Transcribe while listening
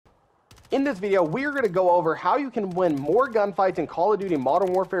In this video, we are going to go over how you can win more gunfights in Call of Duty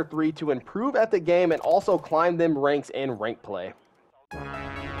Modern Warfare 3 to improve at the game and also climb them ranks in rank play.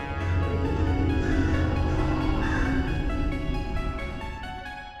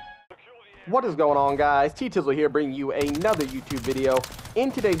 What is going on, guys? T-Tizzle here, bringing you another YouTube video.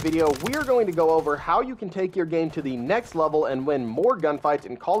 In today's video, we are going to go over how you can take your game to the next level and win more gunfights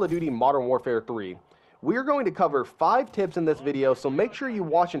in Call of Duty Modern Warfare 3. We are going to cover 5 tips in this video, so make sure you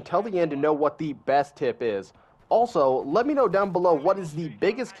watch until the end to know what the best tip is. Also, let me know down below what is the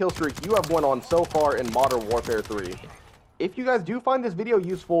biggest kill streak you have won on so far in Modern Warfare 3. If you guys do find this video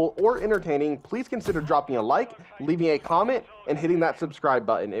useful or entertaining, please consider dropping a like, leaving a comment, and hitting that subscribe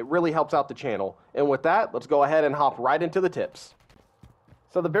button. It really helps out the channel. And with that, let's go ahead and hop right into the tips.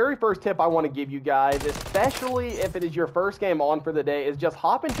 So the very first tip I want to give you guys, especially if it is your first game on for the day, is just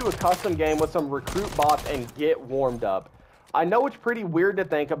hop into a custom game with some recruit bots and get warmed up. I know it's pretty weird to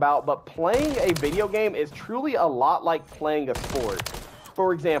think about, but playing a video game is truly a lot like playing a sport.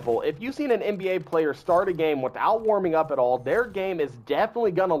 For example, if you've seen an NBA player start a game without warming up at all, their game is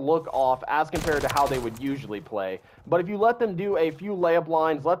definitely going to look off as compared to how they would usually play. But if you let them do a few layup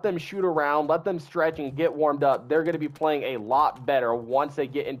lines, let them shoot around, let them stretch and get warmed up, they're going to be playing a lot better once they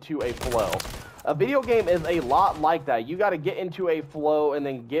get into a flow. A video game is a lot like that. You got to get into a flow and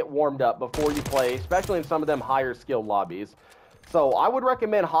then get warmed up before you play, especially in some of them higher skill lobbies. So I would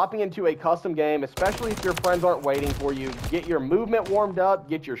recommend hopping into a custom game, especially if your friends aren't waiting for you. Get your movement warmed up,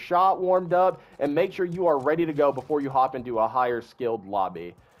 get your shot warmed up, and make sure you are ready to go before you hop into a higher skilled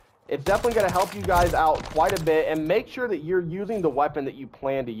lobby. It's definitely going to help you guys out quite a bit, and make sure that you're using the weapon that you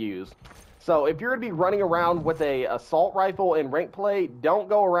plan to use. So if you're going to be running around with a assault rifle in rank play, don't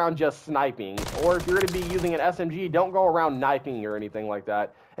go around just sniping. Or if you're going to be using an SMG, don't go around knifing or anything like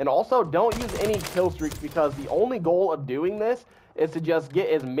that. And also, don't use any kill streaks, because the only goal of doing this is to just get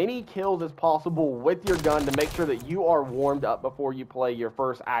as many kills as possible with your gun to make sure that you are warmed up before you play your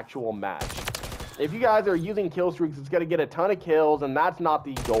first actual match. If you guys are using kill streaks, it's going to get a ton of kills, and that's not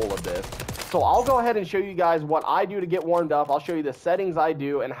the goal of this. So I'll go ahead and show you guys what I do to get warmed up. I'll show you the settings I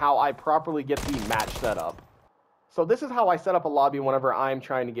do and how I properly get the match set up. So this is how I set up a lobby whenever I'm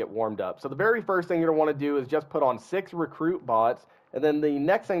trying to get warmed up. So the very first thing you're going to want to do is just put on 6 recruit bots. And then the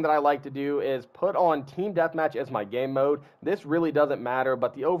next thing that I like to do is put on Team Deathmatch as my game mode. This really doesn't matter,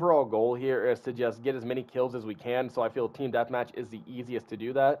 but the overall goal here is to just get as many kills as we can. So I feel Team Deathmatch is the easiest to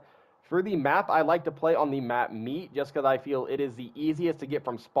do that. For the map, I like to play on the map Meat, just because I feel it is the easiest to get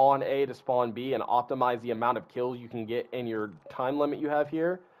from spawn A to spawn B and optimize the amount of kills you can get in your time limit you have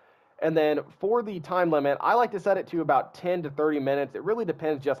here. And then for the time limit, I like to set it to about 10 to 30 minutes. It really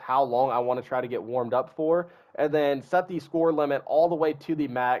depends just how long I want to try to get warmed up for. And then set the score limit all the way to the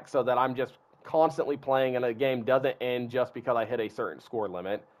max so that I'm just constantly playing and the game doesn't end just because I hit a certain score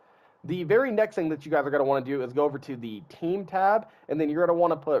limit. The very next thing that you guys are going to want to do is go over to the team tab, and then you're going to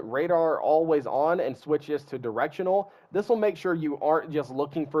want to put radar always on and switch this to directional. This will make sure you aren't just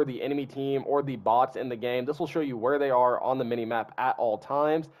looking for the enemy team or the bots in the game. This will show you where they are on the minimap at all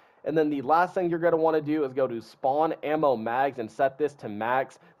times. And then the last thing you're going to want to do is go to spawn ammo mags and set this to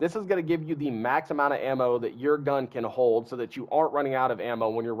max. This is going to give you the max amount of ammo that your gun can hold so that you aren't running out of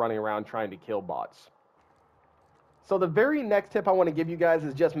ammo when you're running around trying to kill bots. So the very next tip I want to give you guys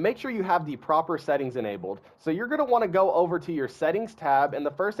is just make sure you have the proper settings enabled. So you're going to want to go over to your settings tab, and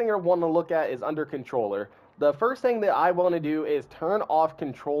the first thing you're going to want to look at is under controller. The first thing that I want to do is turn off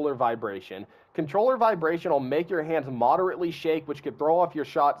controller vibration. Controller vibration will make your hands moderately shake, which could throw off your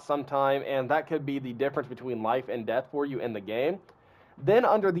shots sometime, and that could be the difference between life and death for you in the game. Then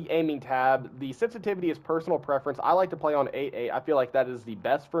under the aiming tab, the sensitivity is personal preference. I like to play on 8.8. I feel like that is the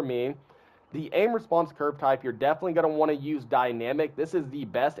best for me. The aim response curve type, you're definitely going to want to use dynamic. This is the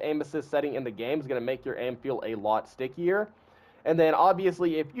best aim assist setting in the game. It's going to make your aim feel a lot stickier. And then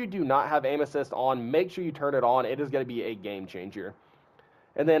obviously, if you do not have aim assist on, make sure you turn it on. It is going to be a game changer.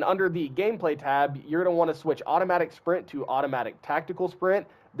 And then under the gameplay tab, you're going to want to switch automatic sprint to automatic tactical sprint.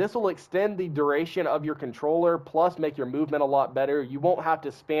 This will extend the duration of your controller, plus make your movement a lot better. You won't have to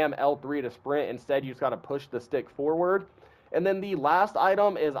spam L3 to sprint. Instead, you just got to push the stick forward. And then the last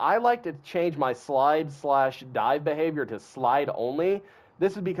item is I like to change my slide/dive behavior to slide only.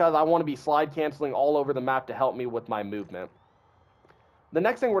 This is because I want to be slide canceling all over the map to help me with my movement. The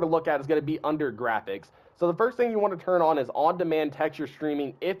next thing we're to look at is going to be under graphics. So the first thing you want to turn on is on-demand texture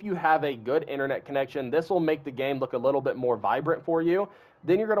streaming. If you have a good internet connection, this will make the game look a little bit more vibrant for you.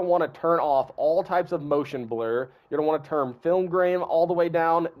 Then you're going to want to turn off all types of motion blur. You're going to want to turn film grain all the way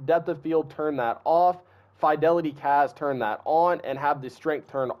down, depth of field, turn that off, fidelity CAS, turn that on, and have the strength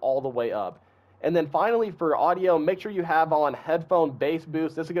turn all the way up. And then finally for audio, make sure you have on headphone bass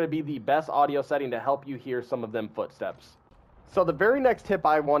boost. This is going to be the best audio setting to help you hear some of them footsteps. So the very next tip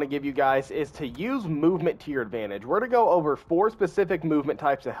I want to give you guys is to use movement to your advantage. We're going to go over 4 specific movement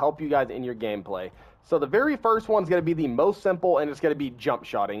types to help you guys in your gameplay. So the very first one is going to be the most simple, and it's going to be jump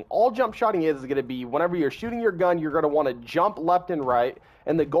shotting. All jump shotting is going to be whenever you're shooting your gun, you're going to want to jump left and right.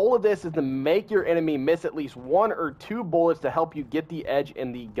 And the goal of this is to make your enemy miss at least 1 or 2 bullets to help you get the edge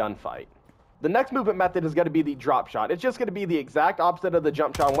in the gunfight. The next movement method is going to be the drop shot. It's just going to be the exact opposite of the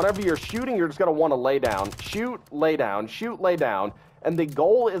jump shot. Whenever you're shooting, you're just going to want to lay down. Shoot, lay down, shoot, lay down. And the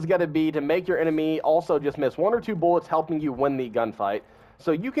goal is going to be to make your enemy also just miss 1 or 2 bullets, helping you win the gunfight.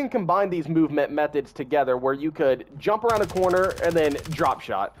 So you can combine these movement methods together where you could jump around a corner and then drop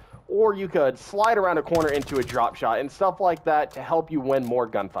shot. Or you could slide around a corner into a drop shot and stuff like that to help you win more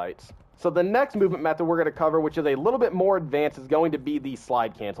gunfights. So the next movement method we're going to cover, which is a little bit more advanced, is going to be the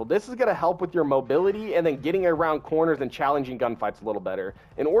slide cancel. This is going to help with your mobility and then getting around corners and challenging gunfights a little better.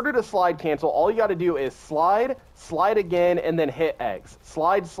 In order to slide cancel, all you got to do is slide, slide again, and then hit X.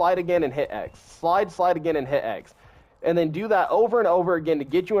 Slide, slide again, and hit X. Slide, slide again, and hit X. And then do that over and over again to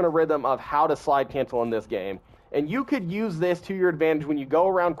get you in a rhythm of how to slide cancel in this game. And you could use this to your advantage when you go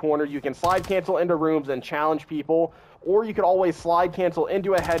around corners. You can slide cancel into rooms and challenge people, or you could always slide cancel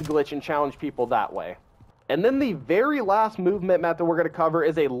into a head glitch and challenge people that way. And then the very last movement method we're going to cover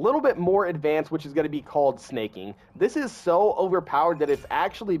is a little bit more advanced, which is going to be called snaking. This is so overpowered that it's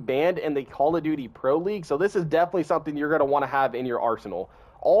actually banned in the Call of Duty Pro League, so this is definitely something you're going to want to have in your arsenal.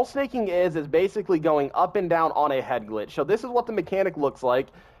 All snaking is basically going up and down on a head glitch. So this is what the mechanic looks like.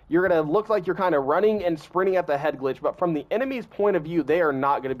 You're going to look like you're kind of running and sprinting at the head glitch, but from the enemy's point of view, they are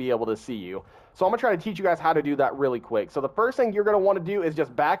not going to be able to see you. So I'm going to try to teach you guys how to do that really quick. So the first thing you're going to want to do is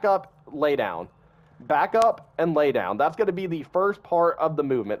just back up, lay down. Back up and lay down. That's going to be the first part of the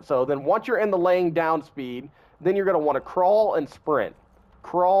movement. So then once you're in the laying down speed, then you're going to want to crawl and sprint.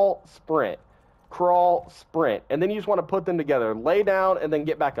 Crawl, sprint. Crawl, sprint. And then you just want to put them together. Lay down and then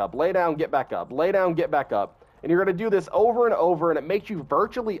get back up. Lay down, get back up. Lay down, get back up. And you're going to do this over and over, and it makes you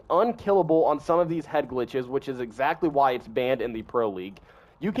virtually unkillable on some of these head glitches, which is exactly why it's banned in the Pro League.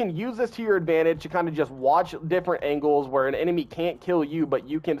 You can use this to your advantage to kind of just watch different angles where an enemy can't kill you, but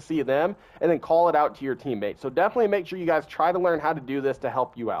you can see them, and then call it out to your teammates. So definitely make sure you guys try to learn how to do this to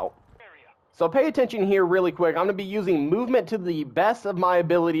help you out. So pay attention here really quick. I'm going to be using movement to the best of my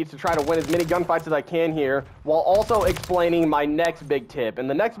ability to try to win as many gunfights as I can here, while also explaining my next big tip. And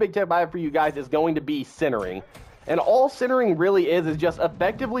the next big tip I have for you guys is going to be centering. And all centering really is just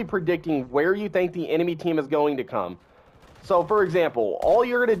effectively predicting where you think the enemy team is going to come. So for example, all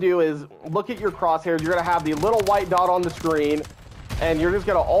you're going to do is look at your crosshairs. You're going to have the little white dot on the screen, and you're just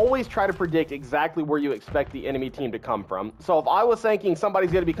going to always try to predict exactly where you expect the enemy team to come from. So if I was thinking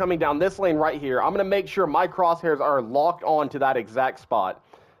somebody's going to be coming down this lane right here, I'm going to make sure my crosshairs are locked on to that exact spot.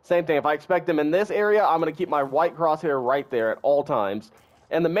 Same thing, if I expect them in this area, I'm going to keep my white crosshair right there at all times.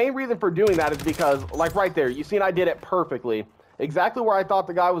 And the main reason for doing that is because, like right there, you seen I did it perfectly. Exactly where I thought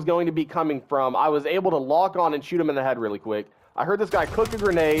the guy was going to be coming from, I was able to lock on and shoot him in the head really quick. I heard this guy cook a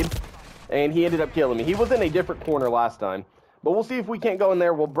grenade, and he ended up killing me. He was in a different corner last time. But we'll see if we can't go in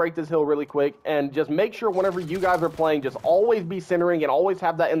there. We'll break this hill really quick. And just make sure whenever you guys are playing, just always be centering and always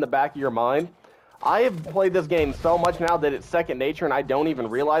have that in the back of your mind. I have played this game so much now that it's second nature and I don't even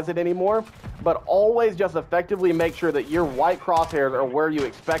realize it anymore. But always just effectively make sure that your white crosshairs are where you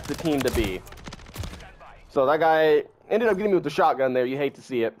expect the team to be. So that guy ended up getting me with the shotgun there. You hate to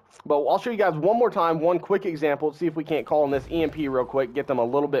see it. But I'll show you guys one more time, one quick example. See if we can't call in this EMP real quick, get them a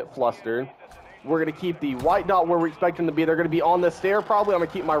little bit flustered. We're going to keep the white dot where we expect them to be. They're going to be on the stair probably. I'm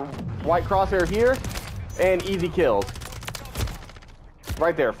going to keep my white crosshair here. And easy kills.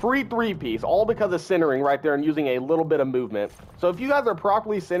 Right there. Free 3-piece. All because of centering right there and using a little bit of movement. So if you guys are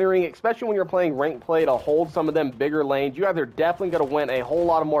properly centering, especially when you're playing rank play to hold some of them bigger lanes, you guys are definitely going to win a whole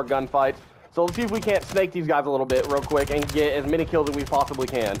lot of more gunfights. So let's see if we can't snake these guys a little bit real quick and get as many kills as we possibly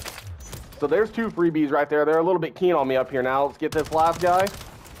can. So there's 2 freebies right there. They're a little bit keen on me up here now. Let's get this last guy.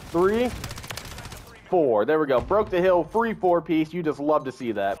 3, 4. There we go. Broke the hill. Free 4-piece. You just love to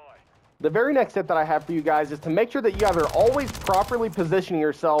see that. The very next tip that I have for you guys is to make sure that you guys are always properly positioning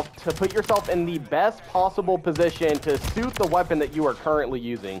yourself to put yourself in the best possible position to suit the weapon that you are currently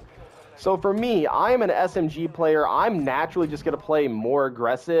using. So for me, I am an SMG player. I'm naturally just going to play more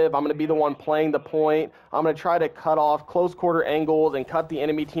aggressive. I'm going to be the one playing the point. I'm going to try to cut off close quarter angles and cut the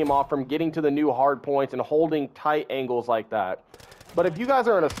enemy team off from getting to the new hard points and holding tight angles like that. But if you guys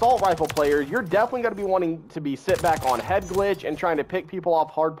are an assault rifle player, you're definitely going to be wanting to be sit back on head glitch and trying to pick people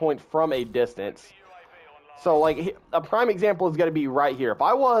off hard points from a distance. So, like, a prime example is going to be right here. If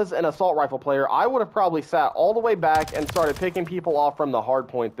I was an assault rifle player, I would have probably sat all the way back and started picking people off from the hard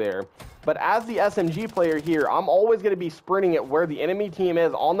point there. But as the SMG player here, I'm always going to be sprinting at where the enemy team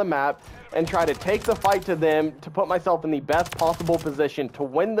is on the map and try to take the fight to them to put myself in the best possible position to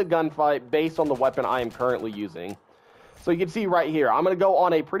win the gunfight based on the weapon I am currently using. So you can see right here, I'm going to go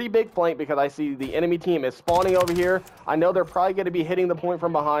on a pretty big flank because I see the enemy team is spawning over here. I know they're probably going to be hitting the point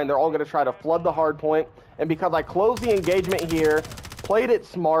from behind. They're all going to try to flood the hard point. And because I closed the engagement here, played it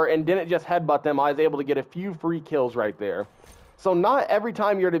smart, and didn't just headbutt them, I was able to get a few free kills right there. So not every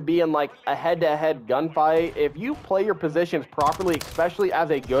time you're to be in like a head-to-head gunfight, if you play your positions properly, especially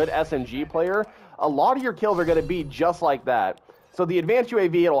as a good SMG player, a lot of your kills are going to be just like that. So the advanced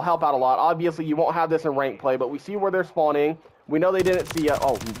UAV, it'll help out a lot. Obviously, you won't have this in rank play, but we see where they're spawning. We know they didn't see us.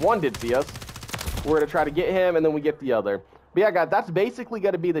 Oh, one did see us. We're going to try to get him, and then we get the other. But yeah, guys, that's basically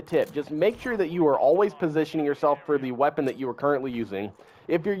going to be the tip. Just make sure that you are always positioning yourself for the weapon that you are currently using.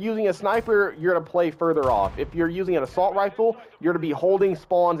 If you're using a sniper, you're going to play further off. If you're using an assault rifle, you're going to be holding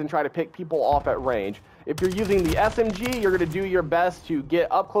spawns and try to pick people off at range. If you're using the SMG, you're going to do your best to get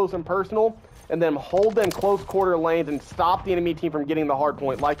up close and personal, and then hold them close quarter lanes and stop the enemy team from getting the hard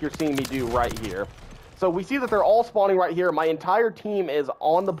point like you're seeing me do right here. So we see that they're all spawning right here. My entire team is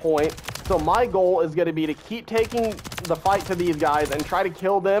on the point. So my goal is going to be to keep taking the fight to these guys and try to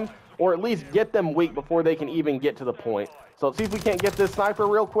kill them, or at least get them weak before they can even get to the point. So let's see if we can't get this sniper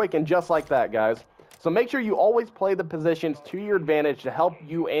real quick, and just like that, guys. So make sure you always play the positions to your advantage to help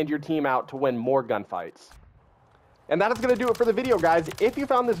you and your team out to win more gunfights. And that is going to do it for the video, guys. If you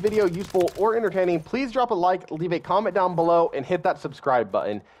found this video useful or entertaining, please drop a like, leave a comment down below, and hit that subscribe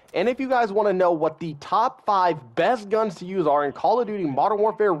button. And if you guys want to know what the top 5 best guns to use are in Call of Duty Modern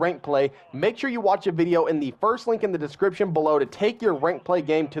Warfare rank play, make sure you watch a video in the first link in the description below to take your rank play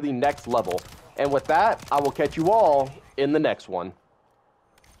game to the next level. And with that, I will catch you all in the next one.